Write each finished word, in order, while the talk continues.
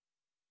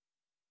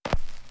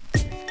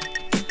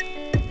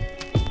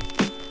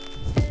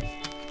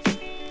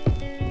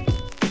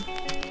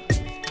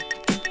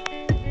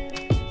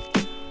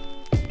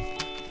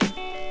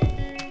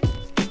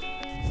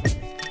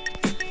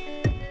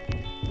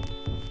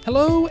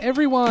Hello,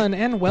 everyone,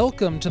 and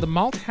welcome to the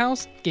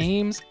Malthouse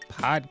Games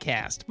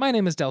Podcast. My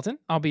name is Delton.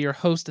 I'll be your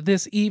host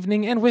this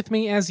evening, and with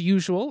me, as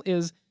usual,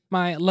 is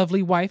my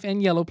lovely wife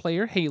and yellow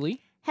player,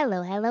 Haley.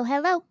 Hello, hello,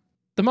 hello.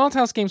 The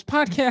Malthouse Games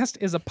Podcast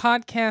is a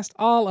podcast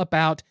all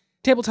about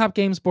tabletop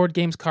games, board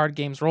games, card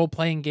games,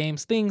 role-playing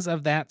games, things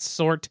of that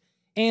sort,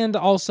 and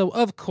also,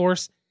 of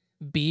course,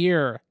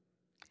 beer.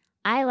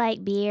 I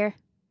like beer,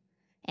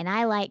 and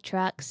I like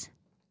trucks,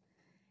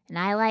 and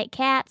I like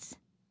cats,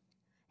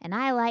 and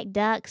I like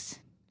ducks.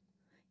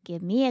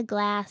 Give me a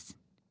glass.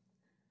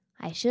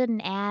 I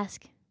shouldn't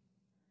ask,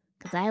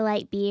 'cause I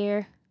like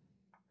beer.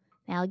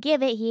 Now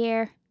give it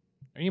here.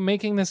 Are you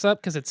making this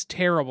up? Because it's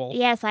terrible.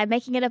 Yes, I'm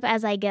making it up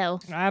as I go.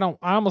 I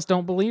almost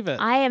don't believe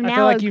it. I am I now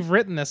feel like you've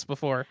written this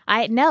before.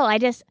 I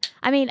might have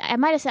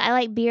said I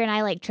like beer and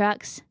I like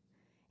trucks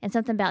and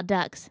something about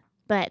ducks,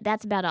 but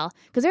that's about all.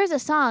 Because there's a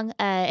song,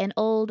 an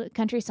old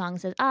country song that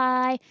says,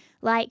 I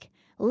like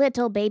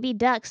little baby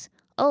ducks,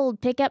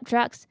 old pickup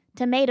trucks,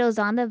 tomatoes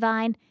on the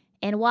vine,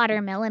 and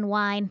watermelon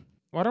wine.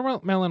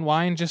 Watermelon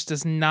wine just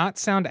does not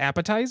sound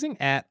appetizing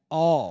at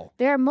all.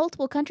 There are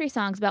multiple country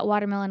songs about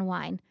watermelon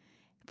wine.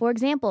 For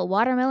example,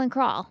 Watermelon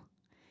Crawl.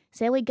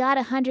 Say we got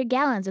 100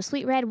 gallons of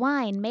sweet red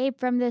wine made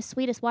from the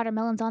sweetest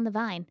watermelons on the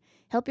vine.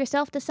 Help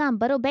yourself to some,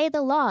 but obey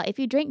the law. If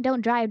you drink,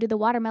 don't drive, do the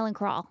watermelon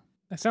crawl.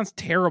 That sounds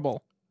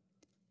terrible.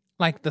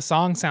 Like the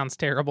song sounds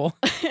terrible.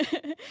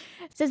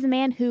 Says the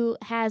man who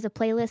has a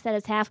playlist that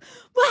is half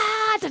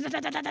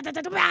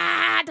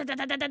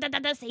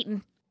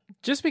Satan.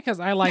 Just because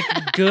I like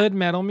good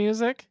metal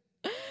music,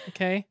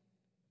 okay?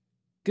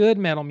 Good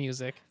metal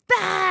music.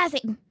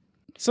 Satan.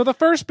 So the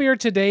first beer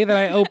today that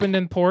I opened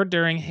and poured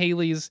during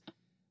Haley's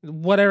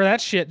whatever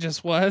that shit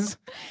just was.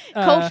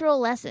 Cultural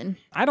lesson.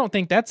 I don't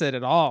think that's it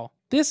at all.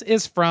 This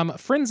is from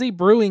Frenzy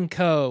Brewing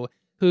Co.,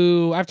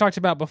 who I've talked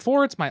about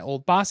before. It's my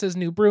old boss's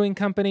new brewing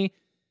company.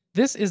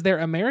 This is their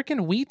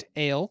American wheat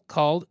ale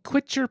called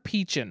Quit Your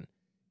Peachin'.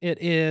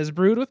 It is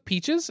brewed with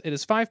peaches. It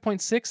is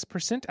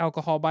 5.6%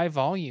 alcohol by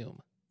volume.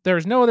 There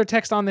is no other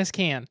text on this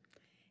can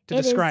to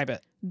describe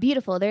it.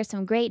 Beautiful. There's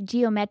some great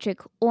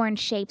geometric orange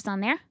shapes on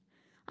there.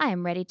 I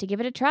am ready to give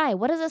it a try.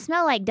 What does it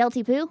smell like,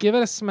 Delty Poo? Give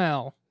it a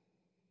smell.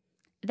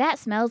 That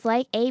smells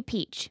like a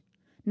peach.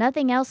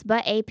 Nothing else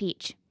but a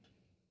peach.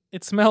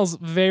 It smells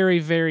very,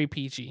 very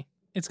peachy.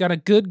 It's got a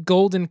good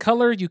golden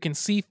color. You can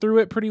see through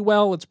it pretty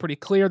well. It's pretty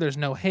clear. There's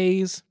no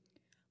haze.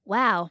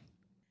 Wow.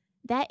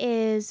 That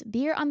is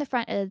beer on the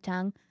front of the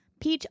tongue,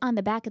 peach on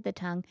the back of the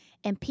tongue,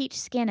 and peach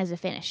skin as a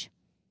finish.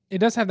 It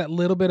does have that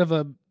little bit of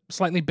a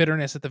slightly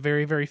bitterness at the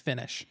very, very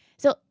finish.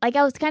 So, I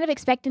was kind of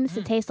expecting this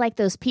to taste like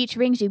those peach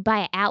rings you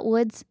buy at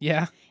Atwoods.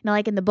 Yeah.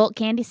 Like in the bulk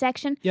candy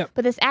section. Yep.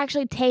 But this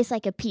actually tastes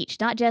like a peach,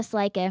 not just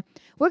like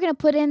we're going to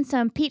put in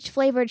some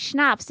peach-flavored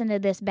schnapps into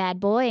this bad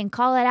boy and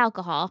call it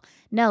alcohol.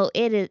 No,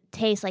 it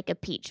tastes like a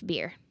peach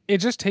beer. It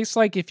just tastes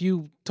like if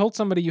you told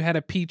somebody you had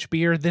a peach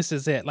beer, this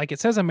is it. Like it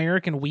says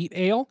American wheat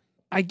ale.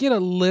 I get a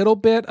little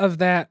bit of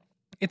that.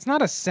 It's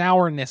not a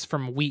sourness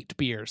from wheat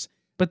beers,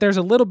 but there's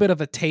a little bit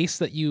of a taste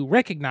that you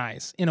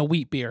recognize in a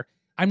wheat beer.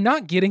 I'm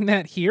not getting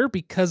that here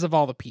because of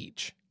all the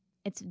peach.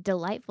 It's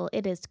delightful.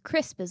 It is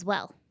crisp as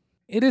well.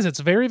 It is.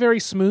 It's very, very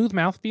smooth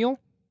mouthfeel.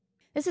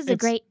 This is a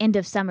great end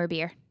of summer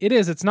beer. It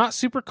is. It's not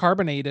super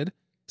carbonated,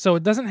 so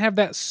it doesn't have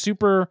that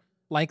super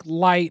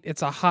light,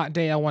 it's a hot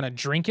day, I want to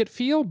drink it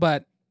feel,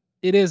 but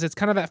it is. It's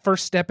kind of that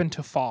first step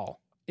into fall.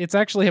 It's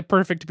actually a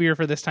perfect beer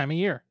for this time of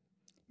year.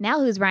 Now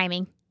who's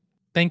rhyming?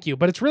 Thank you,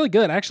 but it's really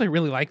good. I actually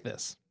really like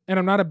this, and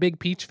I'm not a big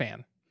peach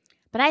fan.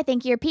 But I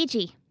think you're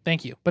peachy.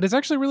 Thank you, but it's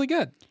actually really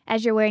good.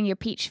 As you're wearing your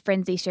Peach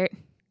Frenzy shirt.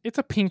 It's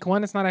a pink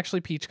one. It's not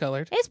actually peach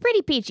colored. It's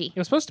pretty peachy. It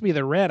was supposed to be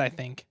the red, I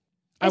think.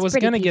 I was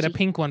going to get a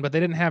pink one, but they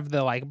didn't have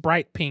the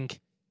bright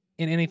pink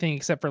in anything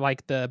except for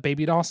the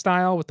baby doll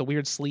style with the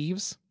weird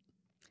sleeves.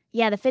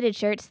 Yeah, the fitted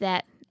shirts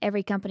that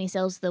every company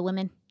sells the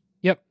women.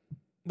 Yep.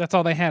 That's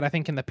all they had, I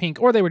think, in the pink.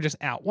 Or they were just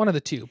out. One of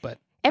the two, but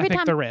I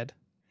picked the red.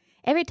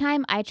 Every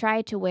time I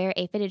try to wear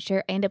a fitted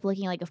shirt, I end up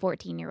looking like a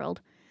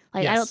 14-year-old.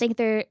 Yes. I don't think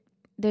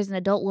there's an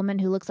adult woman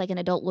who looks like an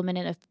adult woman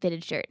in a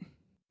fitted shirt.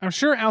 I'm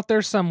sure out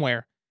there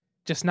somewhere.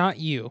 Just not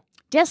you.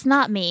 Just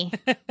not me.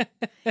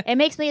 It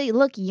makes me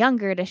look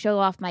younger to show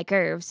off my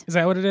curves. Is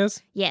that what it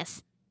is?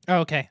 Yes.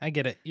 Oh, okay, I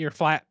get it. Your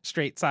flat,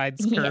 straight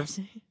sides curves.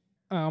 Yes.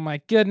 Oh my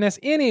goodness.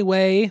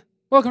 Anyway,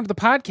 welcome to the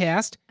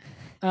podcast.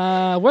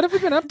 What have we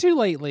been up to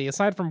lately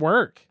aside from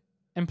work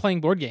and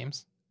playing board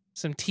games?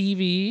 Some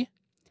TV.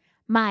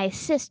 My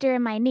sister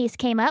and my niece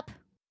came up.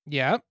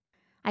 Yep.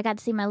 I got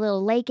to see my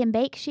little Lake and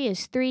Bake. She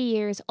is 3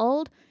 years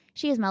old.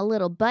 She is my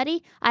little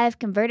buddy. I have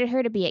converted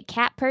her to be a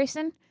cat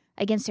person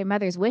against her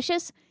mother's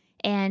wishes,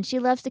 and she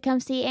loves to come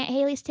see Aunt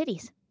Haley's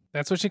titties.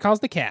 That's what she calls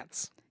the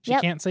cats. She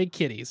Yep. can't say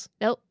kitties.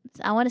 Nope.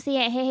 I want to see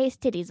Aunt Haley's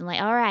titties. I'm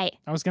like, all right.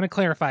 I was going to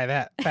clarify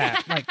that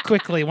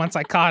quickly once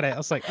I caught it. I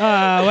was like,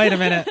 wait a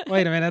minute.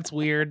 That's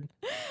weird.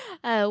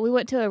 We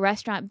went to a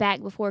restaurant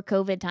back before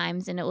COVID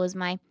times, and it was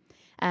my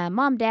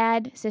mom,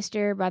 dad,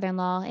 sister,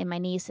 brother-in-law, and my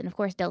niece, and of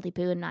course Delty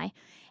Poo and I.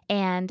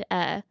 And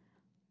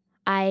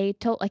I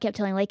kept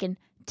telling Lakin,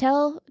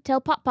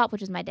 tell Pop Pop,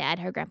 which is my dad,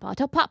 her grandpa,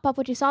 tell Pop Pop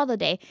what you saw the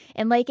day.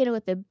 And Lakin,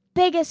 with the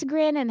biggest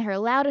grin and her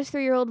loudest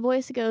 3-year-old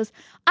voice, goes,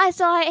 I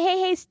saw Hey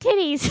Hey's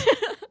titties.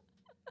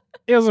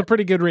 It was a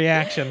pretty good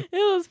reaction.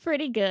 It was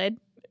pretty good.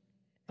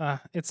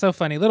 It's so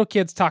funny. Little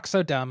kids talk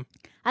so dumb.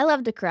 I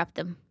love to corrupt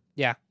them.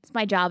 Yeah. It's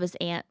my job as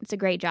aunt. It's a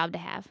great job to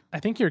have. I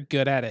think you're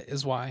good at it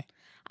is why.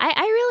 I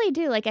really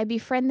do. Like, I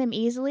befriend them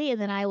easily, and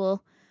then I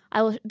will.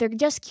 They're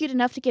just cute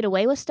enough to get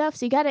away with stuff.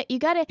 So you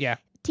gotta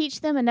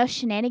teach them enough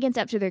shenanigans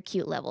up to their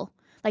cute level.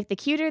 Like, the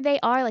cuter they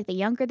are, like the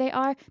younger they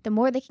are, the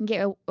more they can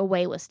get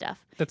away with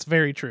stuff. That's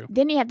very true.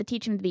 Then you have to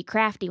teach them to be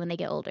crafty when they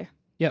get older.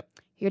 Yep.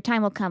 Your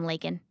time will come,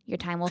 Lakin. Your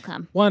time will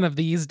come. One of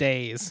these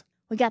days.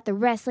 We got the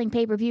wrestling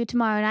pay-per-view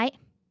tomorrow night.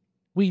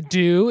 We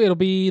do. It'll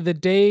be the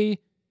day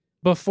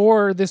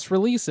before this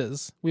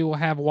releases. We will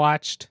have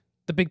watched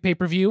the big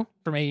pay-per-view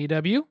from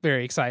AEW.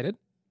 Very excited.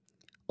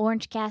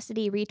 Orange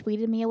Cassidy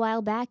retweeted me a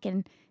while back,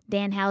 and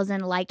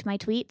Danhausen liked my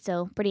tweet,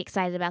 so pretty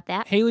excited about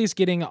that. Haley's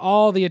getting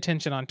all the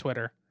attention on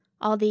Twitter.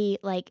 All the,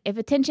 if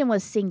attention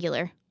was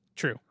singular.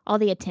 True. All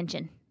the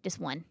attention. Just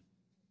one.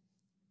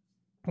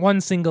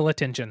 One single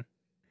attention.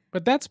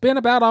 But that's been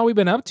about all we've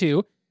been up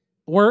to.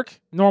 Work,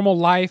 normal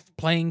life,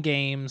 playing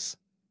games,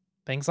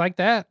 things like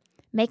that.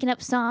 Making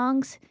up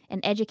songs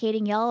and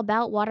educating y'all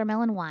about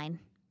watermelon wine.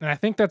 And I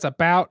think that's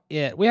about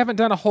it. We haven't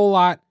done a whole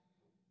lot,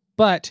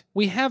 but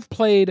we have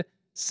played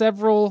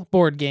several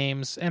board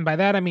games, and by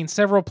that I mean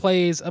several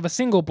plays of a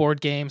single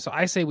board game, so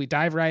I say we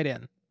dive right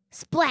in.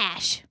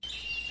 Splash!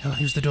 Oh,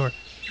 here's the door.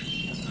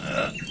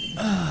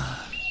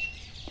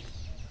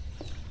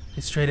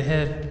 It's straight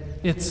ahead.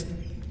 It's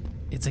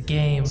a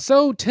game.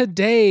 So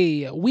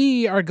today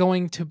we are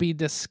going to be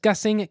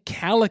discussing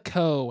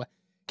Calico.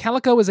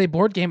 Calico is a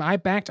board game I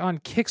backed on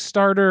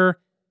Kickstarter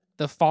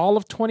the fall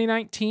of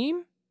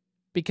 2019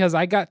 because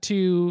I got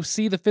to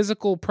see the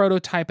physical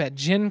prototype at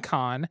Gen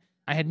Con.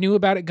 I had knew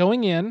about it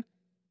going in.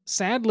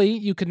 Sadly,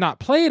 you could not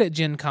play it at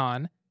Gen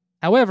Con.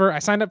 However, I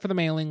signed up for the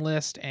mailing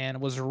list and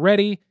was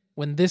ready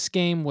when this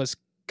game was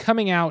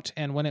coming out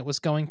and when it was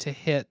going to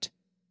hit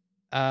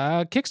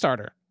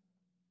Kickstarter.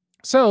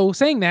 So,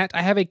 saying that,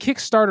 I have a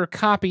Kickstarter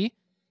copy.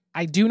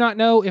 I do not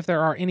know if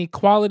there are any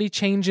quality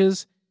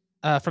changes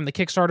from the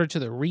Kickstarter to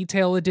the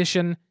retail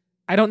edition.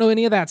 I don't know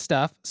any of that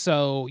stuff,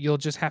 so you'll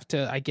just have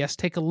to, I guess,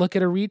 take a look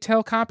at a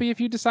retail copy if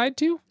you decide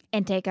to.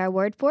 And take our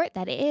word for it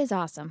that it is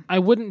awesome. I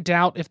wouldn't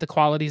doubt if the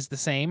quality is the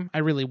same. I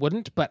really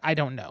wouldn't, but I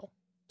don't know.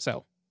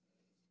 So,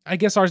 I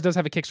guess ours does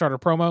have a Kickstarter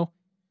promo,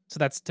 so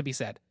that's to be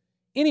said.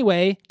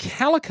 Anyway,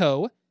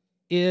 Calico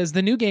is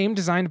the new game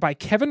designed by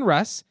Kevin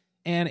Russ,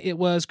 and it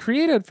was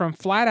created from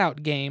Flat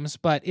Out Games,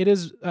 but it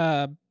is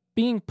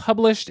being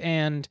published,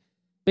 and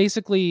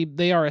basically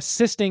they are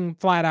assisting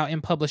Flat Out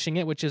in publishing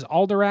it, which is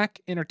Alderac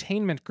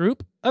Entertainment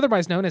Group,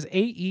 otherwise known as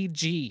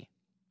AEG.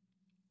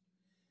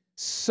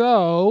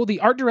 So, the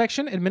art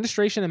direction,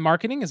 administration, and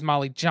marketing is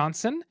Molly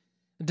Johnson.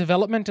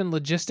 Development and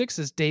logistics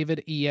is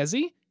David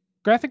Iezzi.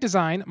 Graphic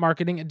design,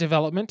 marketing, and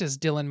development is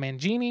Dylan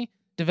Mangini.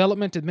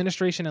 Development,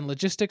 administration, and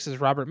logistics is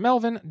Robert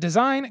Melvin.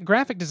 Design,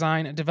 graphic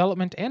design,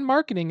 development, and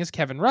marketing is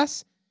Kevin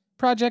Russ.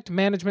 Project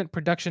management,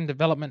 production,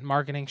 development,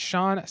 marketing,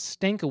 Sean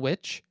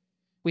Stankiewicz.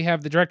 We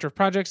have the director of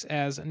projects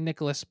as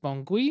Nicholas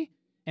Bongui,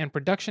 and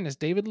production is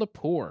David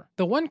Lepore.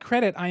 The one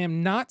credit I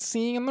am not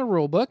seeing in the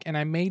rulebook, and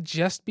I may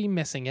just be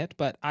missing it,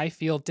 but I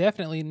feel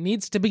definitely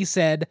needs to be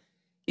said,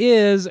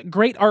 is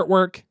great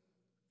artwork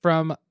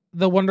from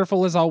the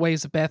wonderful, as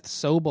always, Beth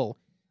Sobel.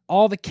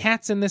 All the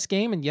cats in this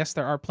game, and yes,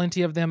 there are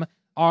plenty of them,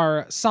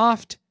 are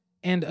soft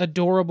and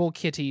adorable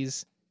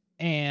kitties,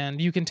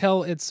 and you can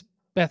tell it's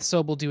Beth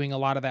Sobel doing a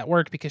lot of that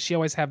work because she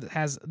always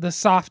has the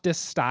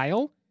softest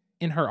style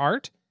in her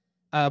art,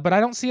 but I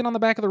don't see it on the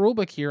back of the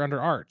rulebook here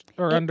under art,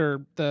 or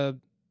under the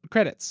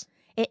credits.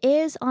 It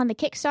is on the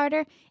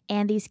Kickstarter,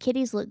 and these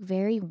kitties look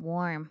very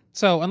warm.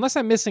 So, unless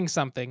I'm missing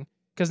something,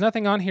 because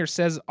nothing on here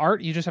says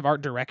art, you just have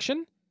art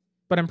direction,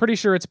 but I'm pretty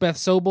sure it's Beth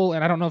Sobel,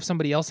 and I don't know if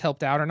somebody else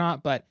helped out or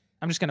not, but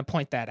I'm just going to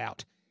point that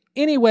out.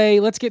 Anyway,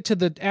 let's get to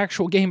the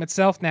actual game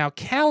itself now.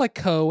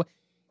 Calico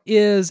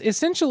is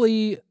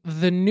essentially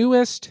the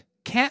newest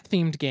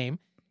cat-themed game,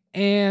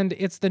 and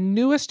it's the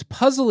newest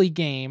puzzle-y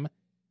game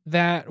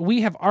that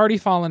we have already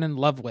fallen in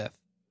love with.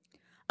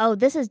 Oh,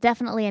 this is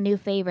definitely a new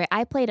favorite.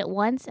 I played it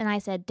once, and I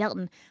said,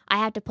 Delton, I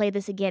have to play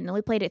this again. And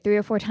we played it 3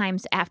 or 4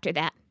 times after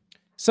that.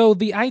 So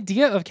the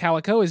idea of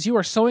Calico is you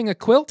are sewing a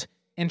quilt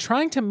and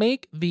trying to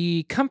make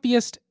the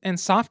comfiest and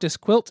softest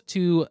quilt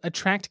to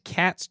attract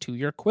cats to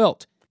your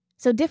quilt.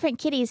 So different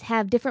kitties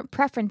have different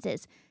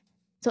preferences.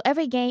 So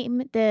every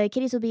game, the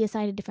kitties will be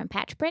assigned a different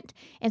patch print.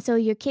 And so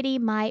your kitty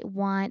might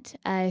want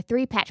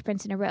 3 patch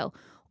prints in a row,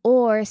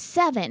 or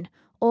 7,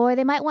 or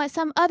they might want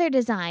some other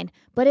design,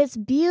 but it's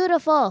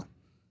beautiful.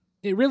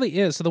 It really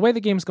is. So the way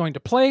the game's going to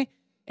play,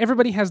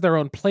 everybody has their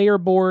own player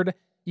board.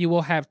 You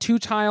will have 2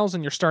 tiles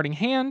in your starting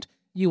hand.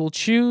 You will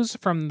choose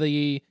from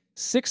the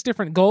 6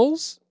 different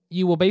goals.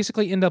 You will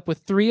basically end up with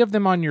 3 of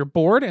them on your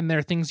board, and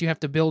they're things you have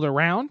to build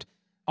around.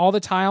 All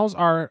the tiles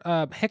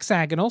are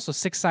hexagonal, so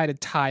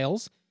 6-sided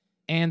tiles.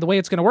 And the way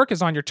it's going to work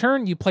is on your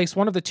turn, you place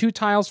one of the 2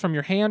 tiles from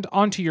your hand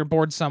onto your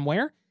board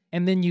somewhere,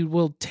 and then you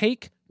will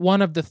take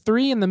one of the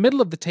 3 in the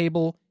middle of the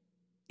table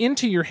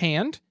into your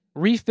hand,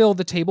 refill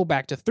the table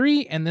back to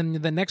 3, and then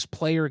the next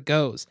player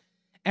goes.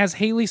 As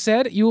Haley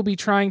said, you will be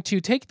trying to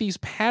take these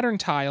pattern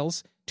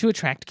tiles to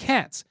attract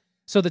cats.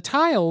 So the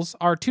tiles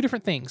are 2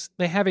 different things.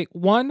 They have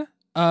one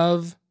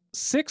of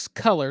 6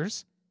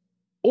 colors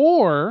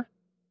or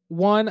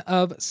one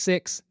of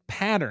 6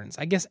 patterns,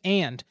 I guess,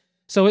 and.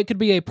 So it could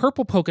be a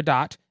purple polka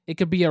dot, it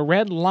could be a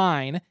red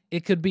line,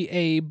 it could be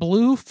a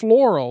blue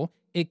floral,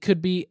 it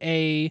could be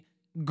a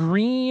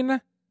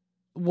green,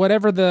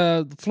 whatever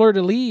the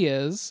fleur-de-lis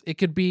is, it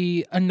could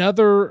be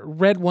another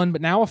red one,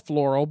 but now a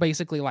floral,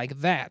 basically like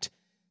that.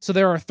 So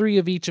there are 3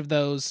 of each of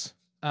those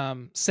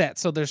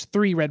sets. So there's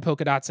 3 red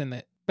polka dots in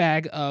the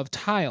bag of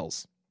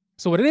tiles.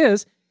 So what it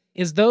is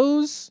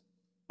those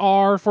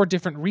are for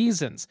different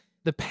reasons.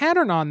 The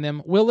pattern on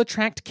them will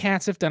attract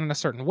cats if done in a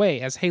certain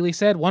way. As Haley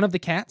said, one of the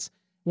cats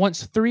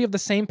wants 3 of the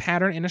same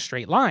pattern in a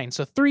straight line.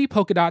 So 3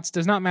 polka dots,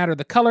 does not matter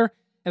the color.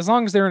 As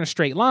long as they're in a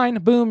straight line,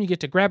 boom, you get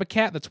to grab a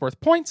cat that's worth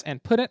points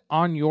and put it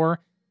on your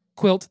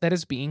quilt that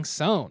is being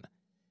sewn.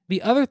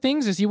 The other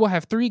things is you will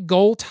have 3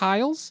 goal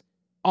tiles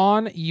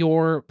on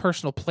your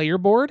personal player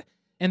board,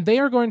 and they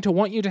are going to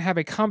want you to have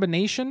a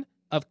combination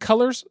of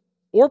colors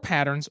or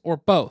patterns or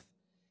both.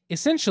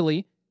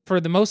 Essentially,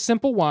 for the most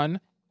simple one,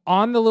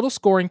 on the little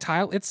scoring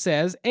tile, it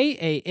says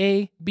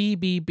AAA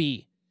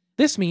BBB.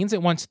 This means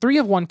it wants 3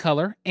 of one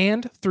color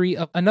and 3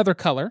 of another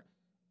color,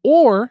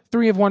 or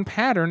 3 of one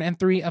pattern and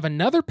 3 of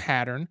another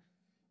pattern,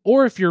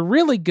 or if you're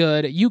really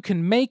good, you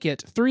can make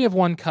it 3 of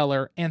one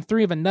color and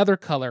 3 of another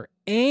color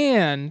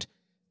and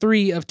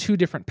 3 of 2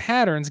 different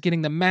patterns,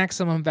 getting the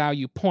maximum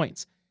value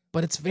points.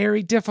 But it's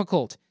very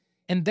difficult,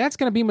 and that's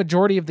going to be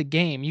majority of the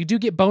game. You do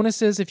get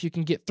bonuses. If you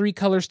can get 3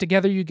 colors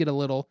together, you get a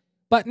little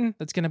button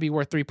that's going to be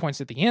worth 3 points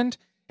at the end,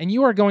 and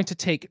you are going to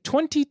take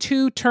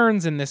 22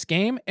 turns in this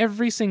game.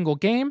 Every single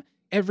game,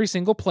 every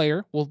single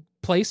player will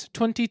place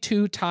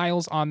 22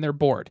 tiles on their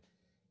board.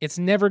 It's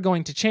never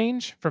going to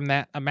change from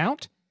that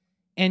amount,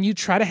 and you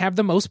try to have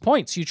the most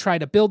points. You try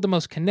to build the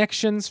most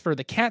connections for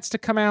the cats to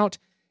come out,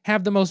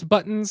 have the most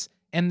buttons,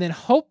 and then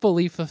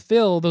hopefully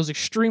fulfill those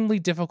extremely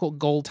difficult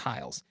goal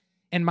tiles.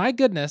 And my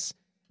goodness,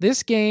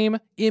 this game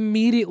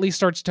immediately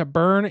starts to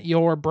burn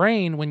your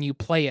brain when you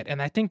play it,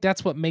 and I think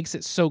that's what makes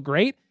it so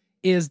great,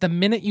 is the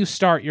minute you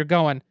start, you're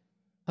going,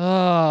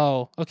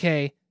 oh,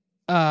 okay,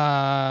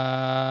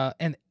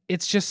 and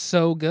it's just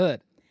so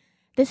good.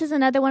 This is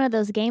another one of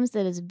those games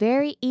that is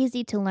very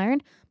easy to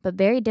learn, but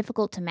very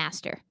difficult to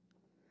master.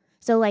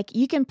 So, like,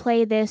 you can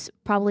play this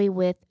probably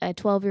with a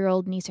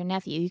 12-year-old niece or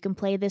nephew. You can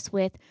play this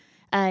with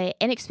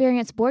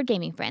inexperienced board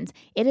gaming friends.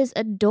 It is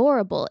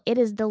adorable. It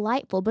is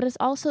delightful, but it's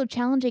also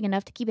challenging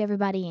enough to keep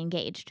everybody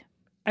engaged.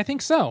 I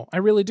think so. I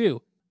really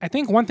do. I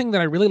think one thing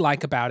that I really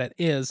like about it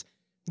is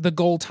the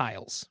goal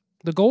tiles.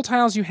 The goal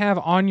tiles you have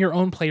on your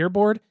own player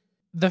board,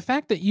 the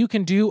fact that you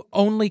can do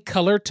only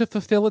color to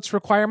fulfill its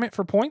requirement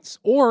for points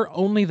or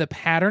only the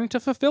pattern to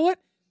fulfill it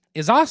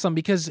is awesome,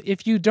 because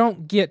if you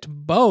don't get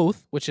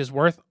both, which is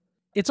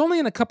it's only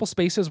in a couple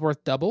spaces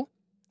worth double.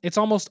 It's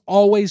almost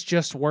always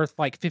just worth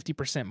like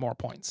 50% more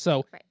points.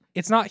 So Right.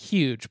 It's not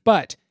huge,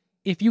 but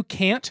if you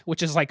can't,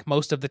 which is like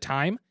most of the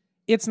time,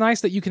 it's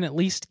nice that you can at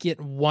least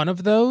get one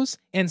of those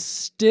and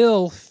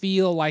still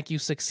feel like you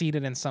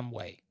succeeded in some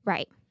way.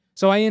 Right.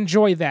 So I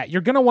enjoy that.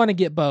 You're going to want to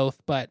get both,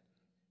 but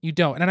you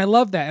don't. And I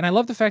love that. And I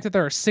love the fact that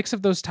there are 6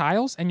 of those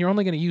tiles and you're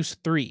only going to use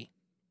 3,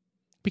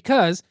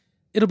 because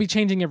it'll be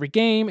changing every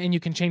game and you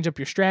can change up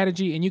your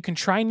strategy and you can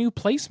try new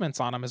placements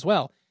on them as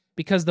well,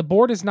 because the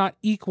board is not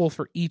equal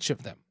for each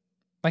of them,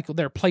 like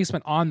their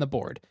placement on the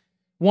board.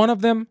 One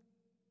of them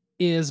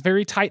is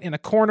very tight in a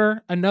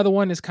corner, another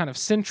one is kind of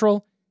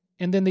central,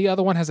 and then the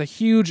other one has a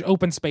huge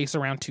open space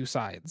around 2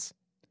 sides.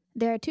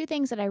 There are 2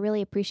 things that I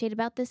really appreciate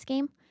about this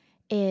game.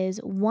 Is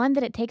 1,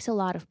 that it takes a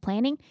lot of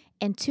planning,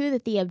 and 2,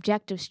 that the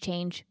objectives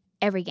change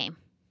every game.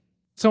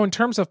 So in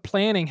terms of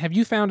planning, have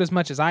you found, as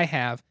much as I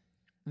have,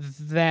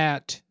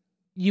 that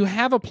you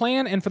have a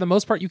plan and for the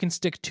most part you can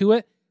stick to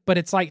it, but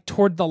it's like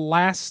toward the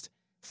last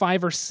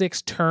 5 or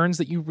 6 turns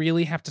that you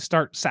really have to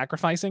start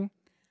sacrificing?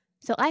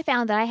 So I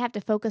found that I have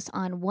to focus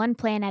on one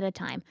plan at a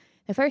time.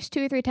 The first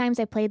 2 or 3 times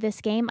I played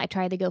this game, I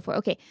tried to go for,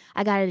 okay,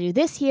 I got to do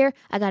this here,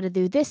 I got to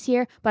do this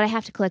here, but I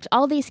have to collect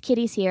all these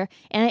kitties here,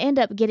 and I end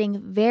up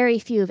getting very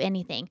few of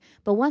anything.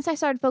 But once I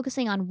started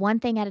focusing on one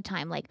thing at a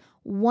time, like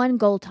one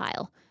goal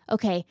tile,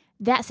 okay,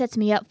 that sets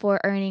me up for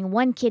earning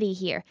 1 kitty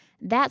here.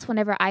 That's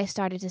whenever I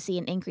started to see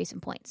an increase in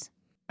points.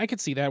 I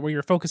could see that, where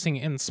you're focusing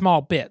in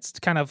small bits,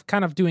 kind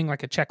of doing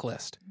like a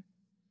checklist.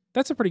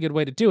 That's a pretty good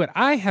way to do it.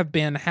 I have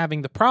been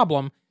having the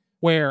problem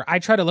where I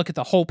try to look at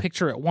the whole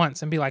picture at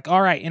once and be like,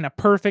 all right, in a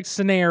perfect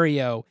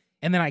scenario,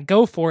 and then I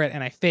go for it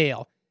and I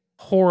fail.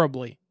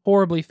 Horribly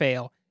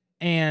fail.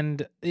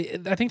 And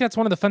I think that's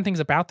one of the fun things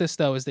about this,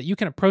 though, is that you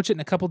can approach it in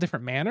a couple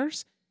different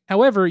manners.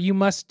 However, you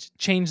must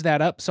change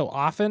that up so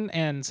often,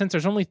 and since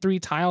there's only 3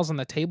 tiles on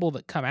the table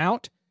that come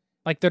out,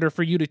 like that are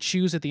for you to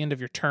choose at the end of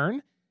your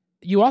turn,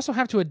 you also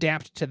have to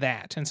adapt to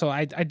that. And so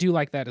I do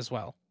like that as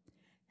well.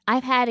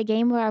 I've had a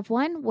game where I've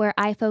won where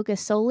I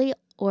focus solely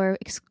or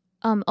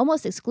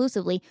almost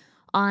exclusively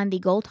on the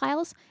gold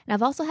tiles. And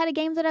I've also had a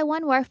game that I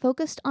won where I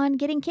focused on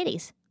getting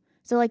kitties.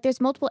 So like there's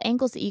multiple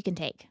angles that you can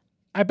take.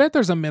 I bet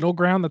there's a middle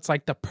ground that's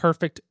like the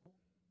perfect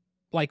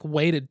like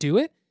way to do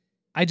it.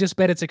 I just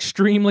bet it's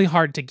extremely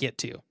hard to get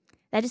to.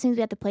 That just means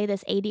we have to play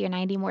this 80 or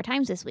 90 more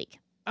times this week.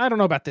 I don't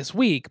know about this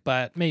week,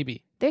 but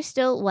maybe. There's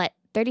still,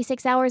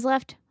 36 hours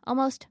left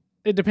almost?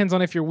 It depends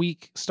on if your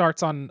week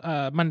starts on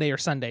Monday or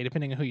Sunday,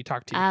 depending on who you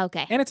talk to.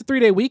 Okay. And it's a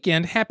 3-day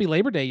weekend. Happy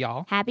Labor Day,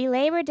 y'all. Happy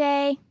Labor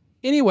Day.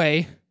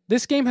 Anyway,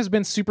 this game has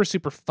been super,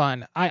 super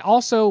fun.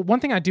 One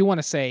thing I do want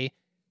to say,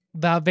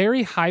 the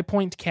very high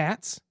point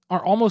cats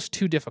are almost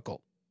too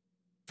difficult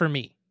for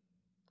me.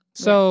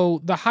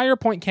 So the higher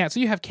point cats, so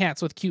you have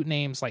cats with cute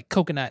names like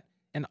Coconut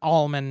and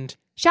Almond.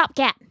 Shop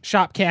Cat.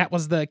 Shop Cat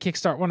was one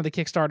of the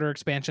Kickstarter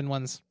expansion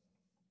ones.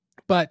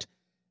 But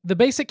the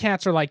basic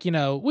cats are like,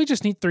 we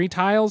just need 3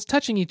 tiles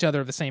touching each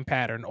other of the same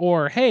pattern.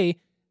 Or, hey,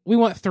 we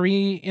want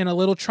 3 in a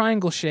little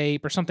triangle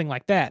shape or something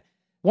like that.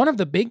 One of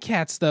the big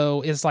cats,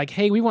 though, is like,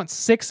 hey, we want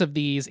 6 of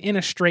these in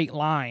a straight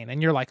line.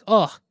 And you're like,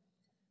 ugh,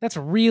 that's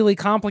really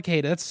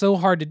complicated. That's so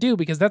hard to do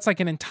because that's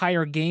like an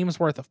entire game's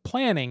worth of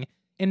planning.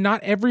 And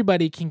not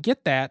everybody can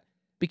get that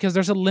because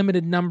there's a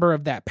limited number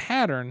of that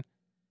pattern.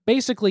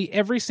 Basically,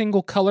 every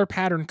single color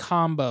pattern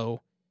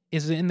combo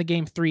is in the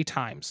game 3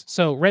 times.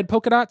 So red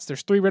polka dots,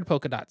 there's 3 red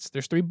polka dots.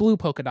 There's 3 blue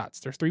polka dots.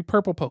 There's 3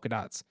 purple polka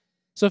dots.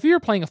 So if you're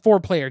playing a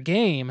 4-player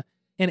game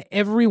and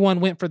everyone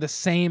went for the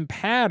same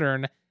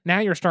pattern, now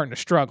you're starting to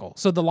struggle.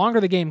 So the longer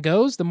the game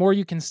goes, the more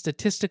you can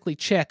statistically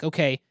check,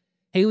 okay,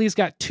 Haley's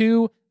got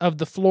 2 of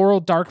the floral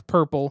dark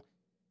purple.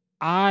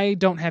 I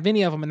don't have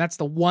any of them, and that's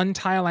the one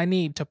tile I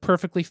need to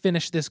perfectly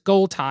finish this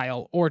gold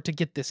tile or to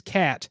get this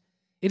cat.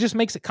 It just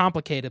makes it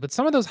complicated, but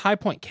some of those high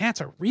point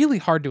cats are really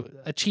hard to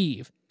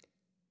achieve.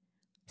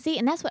 See,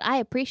 and that's what I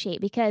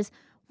appreciate because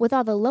with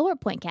all the lower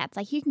point cats,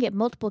 like you can get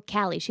multiple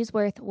Callie. She's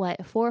worth, 4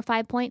 or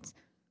 5 points?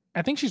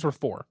 I think she's worth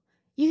 4.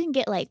 You can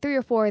get like 3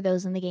 or 4 of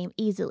those in the game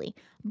easily.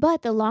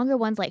 But the longer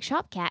ones like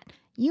Shop Cat,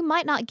 you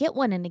might not get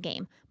one in the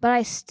game. But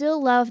I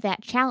still love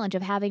that challenge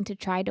of having to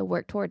try to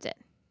work towards it.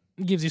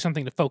 It gives you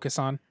something to focus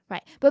on.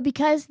 Right. But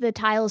because the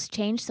tiles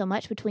change so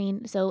much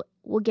so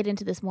we'll get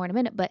into this more in a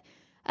minute, but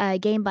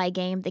game by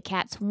game, the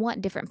cats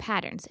want different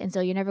patterns. And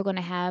so you're never going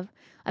to have,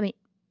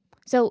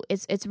 so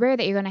it's rare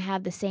that you're going to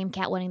have the same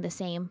cat wanting the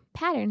same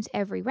patterns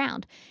every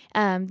round.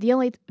 The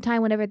only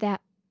time whenever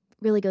that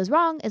really goes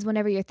wrong is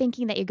whenever you're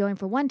thinking that you're going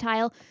for one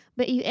tile,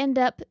 but you end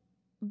up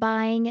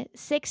buying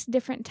 6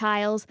 different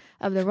tiles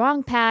of the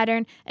wrong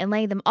pattern and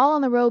laying them all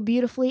in a row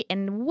beautifully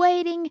and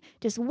waiting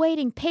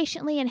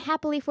patiently and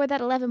happily for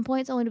that 11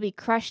 points only to be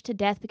crushed to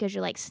death because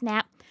you're like,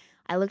 snap,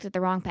 I looked at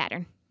the wrong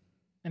pattern.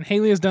 And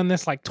Haley has done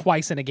this like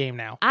twice in a game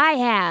now. I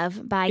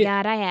have.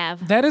 God, I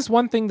have. That is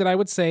one thing that I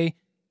would say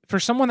for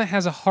someone that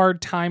has a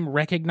hard time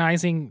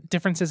recognizing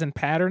differences in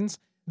patterns,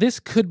 this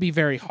could be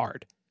very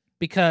hard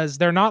because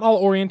they're not all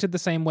oriented the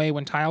same way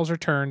when tiles are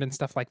turned and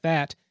stuff like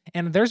that.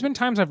 And there's been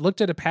times I've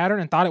looked at a pattern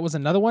and thought it was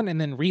another one and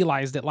then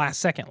realized it last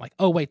second, like,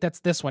 oh, wait,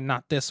 that's this one,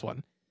 not this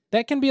one.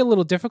 That can be a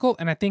little difficult.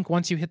 And I think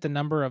once you hit the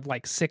number of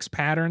like 6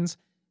 patterns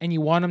and you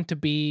want them to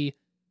be,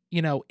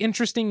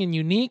 interesting and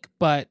unique,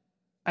 but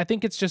I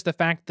think it's just the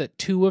fact that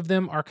 2 of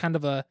them are kind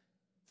of a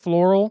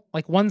floral,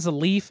 like one's a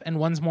leaf and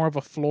one's more of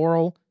a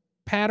floral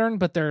pattern,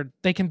 but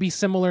they can be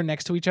similar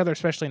next to each other,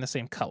 especially in the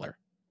same color.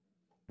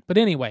 But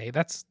anyway,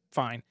 that's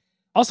fine.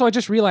 Also, I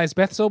just realized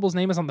Beth Sobel's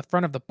name is on the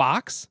front of the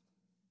box,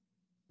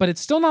 but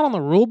it's still not on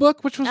the rule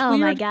book, which was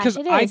weird because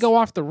I go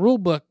off the rule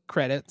book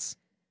credits.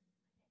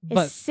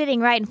 It's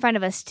sitting right in front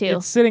of us, too.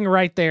 It's sitting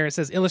right there. It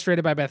says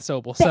illustrated by Beth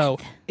Sobel. So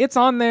it's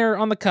on there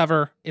on the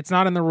cover. It's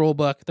not in the rule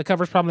book. The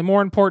cover's probably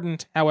more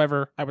important.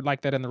 However, I would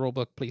like that in the rule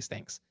book. Please,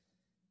 thanks.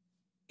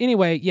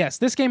 Anyway, yes,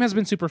 this game has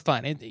been super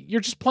fun.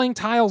 You're just playing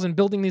tiles and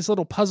building these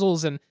little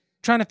puzzles and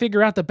trying to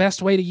figure out the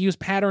best way to use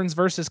patterns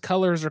versus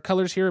colors or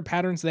colors here,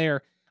 patterns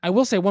there. I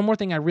will say one more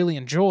thing I really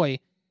enjoy,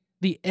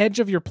 the edge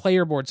of your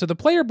player board. So the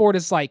player board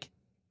is like,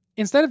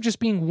 instead of just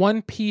being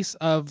one piece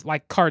of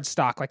like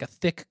cardstock, like a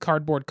thick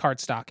cardboard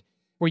cardstock,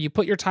 where you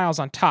put your tiles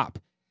on top,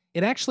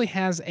 it actually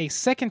has a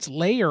second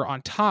layer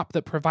on top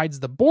that provides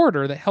the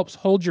border that helps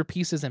hold your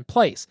pieces in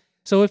place.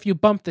 So if you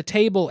bump the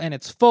table and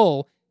it's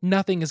full,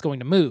 nothing is going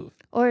to move.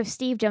 Or if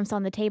Steve jumps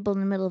on the table in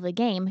the middle of the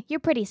game, you're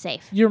pretty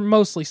safe. You're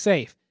mostly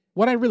safe.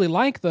 What I really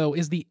like, though,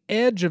 is the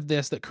edge of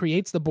this that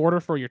creates the border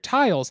for your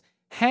tiles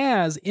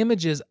has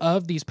images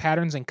of these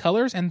patterns and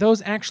colors, and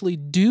those actually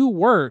do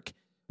work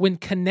when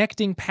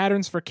connecting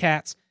patterns for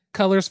cats,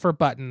 colors for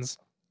buttons.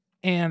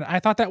 And I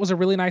thought that was a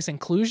really nice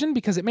inclusion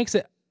because it makes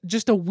it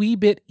just a wee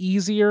bit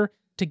easier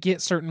to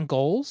get certain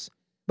goals,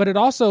 but it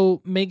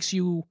also makes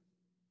you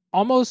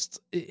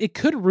it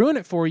could ruin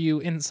it for you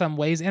in some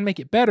ways and make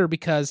it better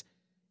because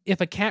if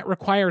a cat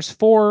requires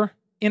 4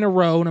 in a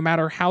row, no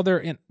matter how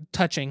they're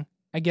touching,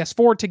 I guess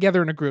 4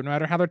 together in a group, no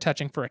matter how they're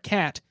touching for a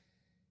cat,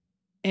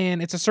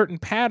 and it's a certain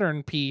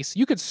pattern piece,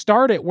 you could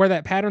start it where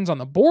that pattern's on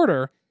the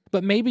border,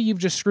 but maybe you've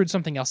just screwed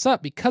something else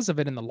up because of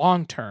it in the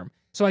long term.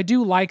 So I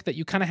do like that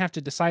you kind of have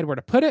to decide where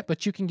to put it,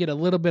 but you can get a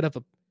little bit of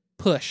a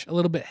push, a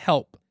little bit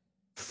help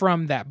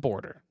from that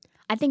border.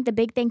 I think the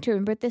big thing to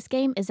remember with this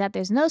game is that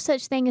there's no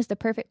such thing as the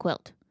perfect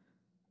quilt.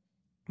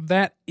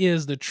 That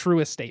is the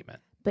truest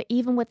statement. But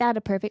even without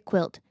a perfect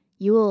quilt,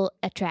 you will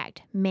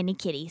attract many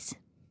kitties.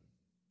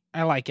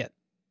 I like it.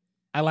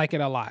 I like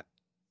it a lot.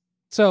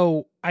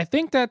 So I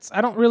think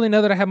I don't really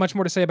know that I have much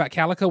more to say about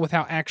Calico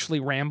without actually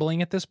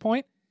rambling at this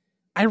point.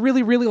 I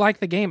really, really like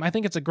the game. I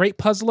think it's a great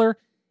puzzler.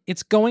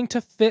 It's going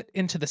to fit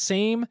into the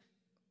same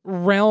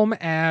realm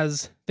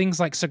as things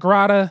like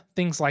Sagrada,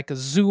 things like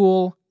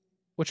Azul,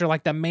 which are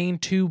like the main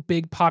two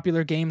big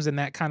popular games in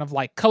that kind of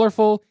like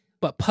colorful,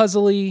 but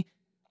puzzly,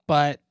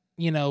 but,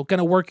 going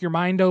to work your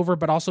mind over,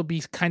 but also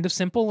be kind of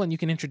simple and you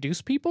can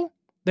introduce people.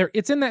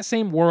 It's in that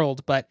same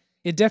world, but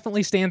it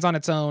definitely stands on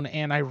its own,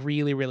 and I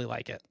really, really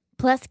like it.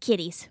 Plus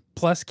kitties.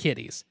 Plus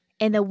kitties.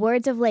 In the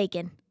words of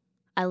Lakin,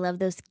 I love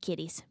those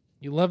kitties.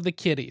 You love the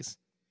kitties.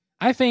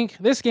 I think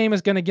this game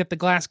is going to get the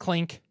glass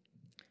clink.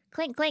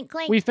 Clink, clink,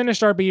 clink. We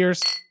finished our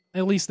beers,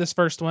 at least this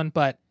first one,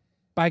 but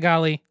by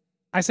golly,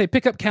 I say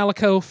pick up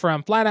Calico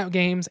from Flat Out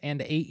Games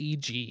and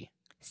AEG.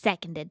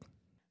 Seconded.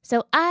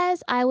 So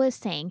as I was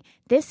saying,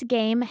 this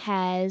game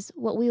has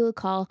what we would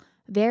call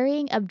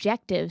varying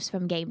objectives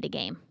from game to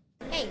game.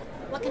 Hey,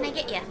 what can I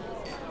get you?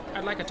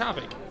 I'd like a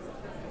topic.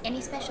 Any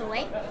special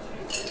way?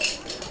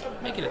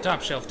 Make it a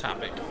top shelf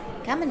topic.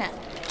 Coming up.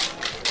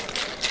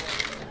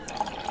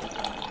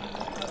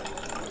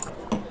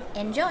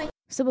 Enjoy.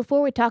 So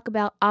before we talk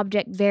about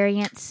object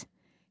variants,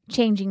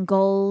 changing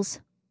goals,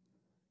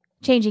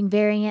 changing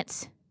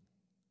variants,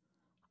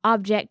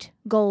 object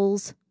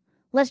goals,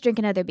 let's drink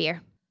another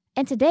beer.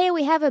 And today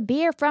we have a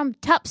beer from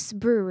Tups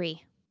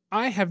Brewery.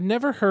 I have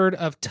never heard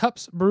of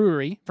Tups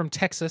Brewery from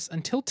Texas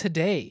until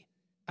today.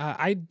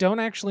 I don't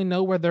actually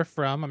know where they're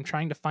from. I'm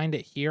trying to find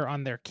it here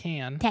on their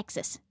can.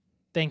 Texas.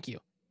 Thank you.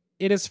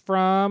 It is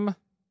from...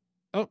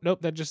 Oh,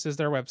 nope, that just is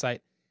their website.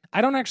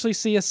 I don't actually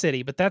see a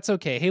city, but that's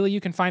okay. Haley,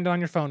 you can find it on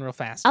your phone real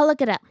fast. I'll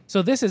look it up.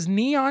 So this is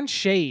Neon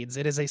Shades.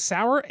 It is a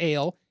sour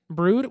ale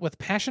brewed with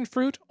passion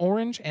fruit,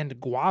 orange, and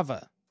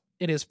guava.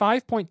 It is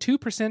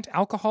 5.2%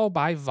 alcohol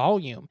by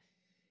volume.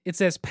 It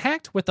says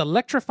packed with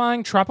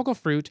electrifying tropical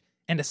fruit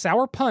and a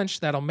sour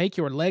punch that'll make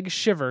your legs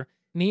shiver.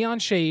 Neon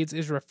Shades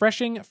is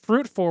refreshing,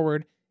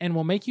 fruit-forward, and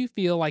will make you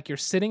feel like you're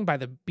sitting by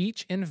the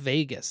beach in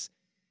Vegas.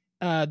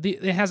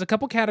 It has a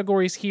couple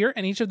categories here,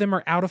 and each of them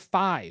are out of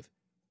 5.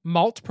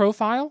 Malt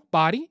profile,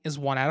 body, is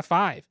 1 out of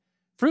 5.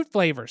 Fruit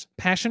flavors,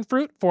 passion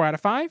fruit, 4 out of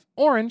 5.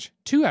 Orange,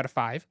 2 out of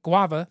 5.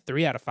 Guava,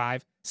 3 out of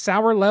 5.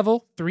 Sour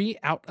level, 3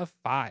 out of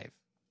 5.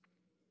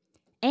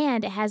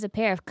 And it has a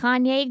pair of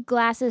Kanye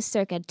glasses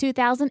circa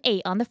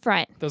 2008 on the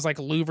front. Those like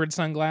louvered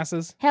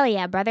sunglasses. Hell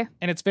yeah, brother.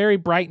 And it's very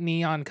bright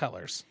neon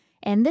colors.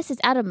 And this is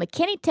out of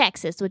McKinney,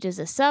 Texas, which is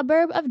a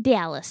suburb of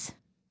Dallas.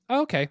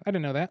 Oh, okay, I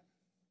didn't know that.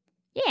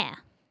 Yeah.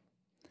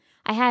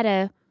 I had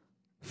a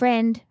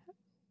friend,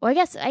 or I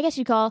guess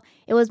you'd call,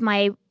 it was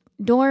my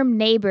dorm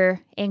neighbor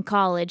in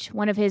college.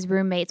 One of his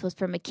roommates was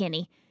from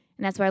McKinney,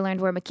 and that's where I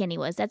learned where McKinney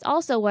was. That's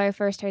also where I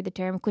first heard the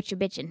term quit your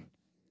bitchin'.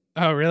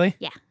 Oh, really?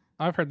 Yeah.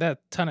 I've heard that a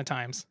ton of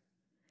times.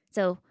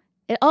 So,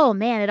 it all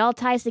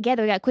ties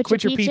together. We got quit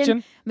your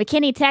peachin',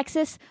 McKinney,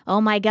 Texas.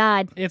 Oh my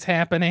God. It's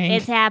happening.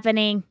 It's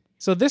happening.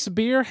 So this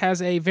beer has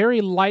a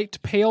very light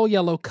pale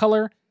yellow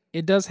color.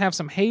 It does have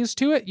some haze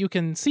to it. You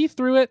can see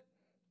through it,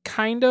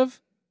 kind of.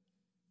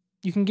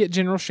 You can get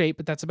general shape,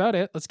 but that's about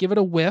it. Let's give it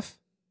a whiff.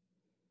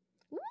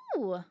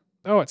 Ooh.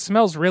 Oh, it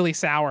smells really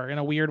sour in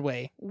a weird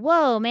way.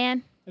 Whoa,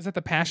 man. Is that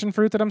the passion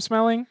fruit that I'm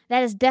smelling?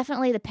 That is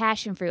definitely the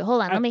passion fruit.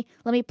 Hold on, let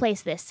me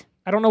place this.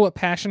 I don't know what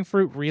passion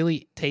fruit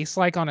really tastes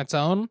like on its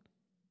own.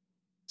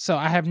 So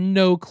I have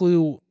no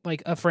clue, I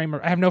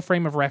have no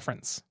frame of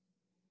reference.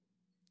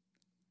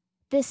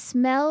 This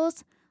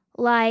smells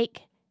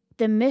like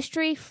the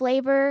mystery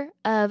flavor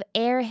of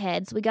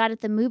Airheads we got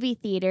at the movie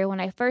theater when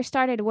I first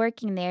started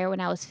working there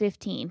when I was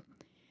 15.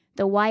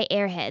 The white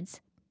Airheads.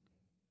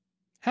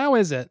 How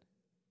is it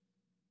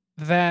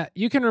that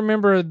you can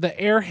remember the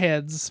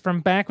Airheads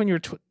from back when you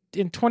were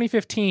in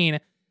 2015,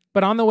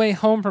 but on the way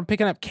home from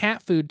picking up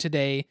cat food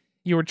today,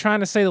 you were trying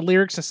to say the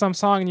lyrics to some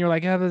song and you were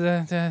like, and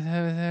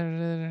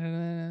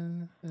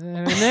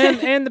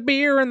the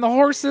beer and the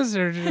horses.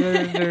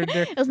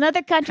 It was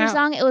another country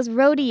song. It was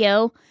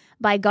Rodeo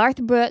by Garth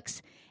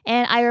Brooks.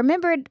 And I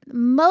remembered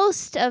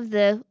most of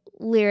the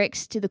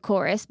lyrics to the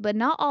chorus, but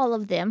not all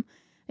of them,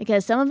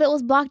 because some of it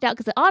was blocked out.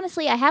 Because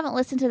honestly, I haven't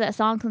listened to that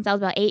song since I was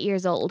about 8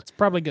 years old. It's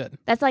probably good.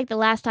 That's like the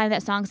last time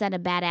that song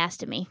sounded badass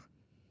to me.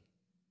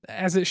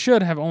 As it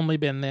should have only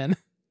been then.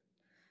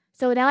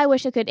 So now I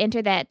wish I could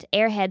enter that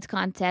Airheads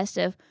contest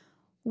of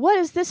what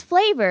is this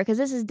flavor? Because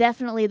this is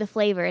definitely the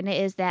flavor, and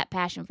it is that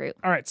passion fruit.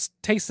 All right,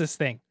 taste this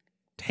thing.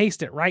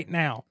 Taste it right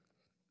now.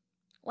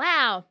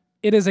 Wow.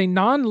 It is a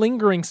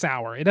non-lingering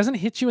sour. It doesn't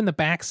hit you in the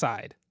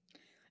backside.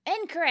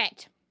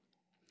 Incorrect.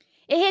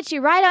 It hits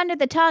you right under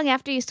the tongue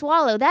after you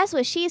swallow. That's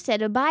what she said.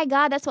 But by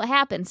God, that's what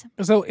happens.